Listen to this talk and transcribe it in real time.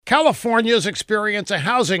California's experiencing a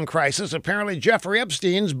housing crisis. Apparently, Jeffrey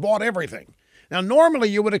Epstein's bought everything. Now, normally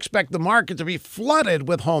you would expect the market to be flooded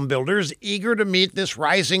with home builders eager to meet this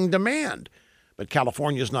rising demand. But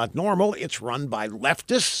California is not normal. It's run by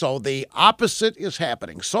leftists, so the opposite is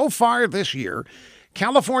happening. So far this year,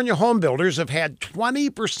 California home builders have had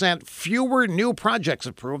 20% fewer new projects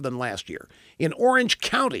approved than last year. In Orange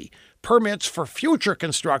County, permits for future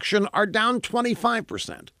construction are down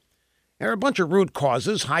 25%. There are a bunch of root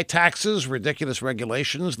causes: high taxes, ridiculous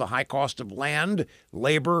regulations, the high cost of land,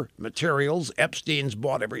 labor, materials. Epstein's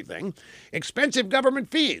bought everything. Expensive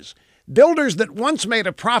government fees. Builders that once made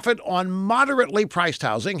a profit on moderately priced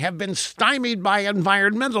housing have been stymied by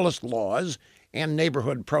environmentalist laws and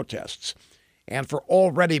neighborhood protests. And for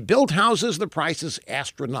already built houses, the price is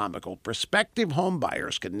astronomical. Prospective home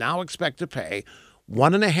buyers can now expect to pay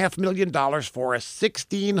 $1.5 million for a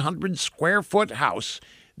 1,600 square foot house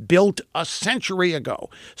built a century ago.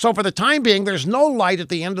 So for the time being, there's no light at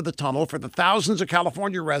the end of the tunnel for the thousands of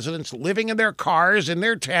California residents living in their cars, in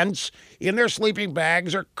their tents, in their sleeping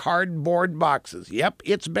bags, or cardboard boxes. Yep,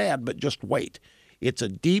 it's bad, but just wait. It's a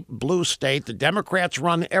deep blue state. The Democrats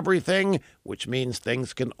run everything, which means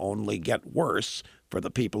things can only get worse for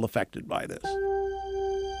the people affected by this.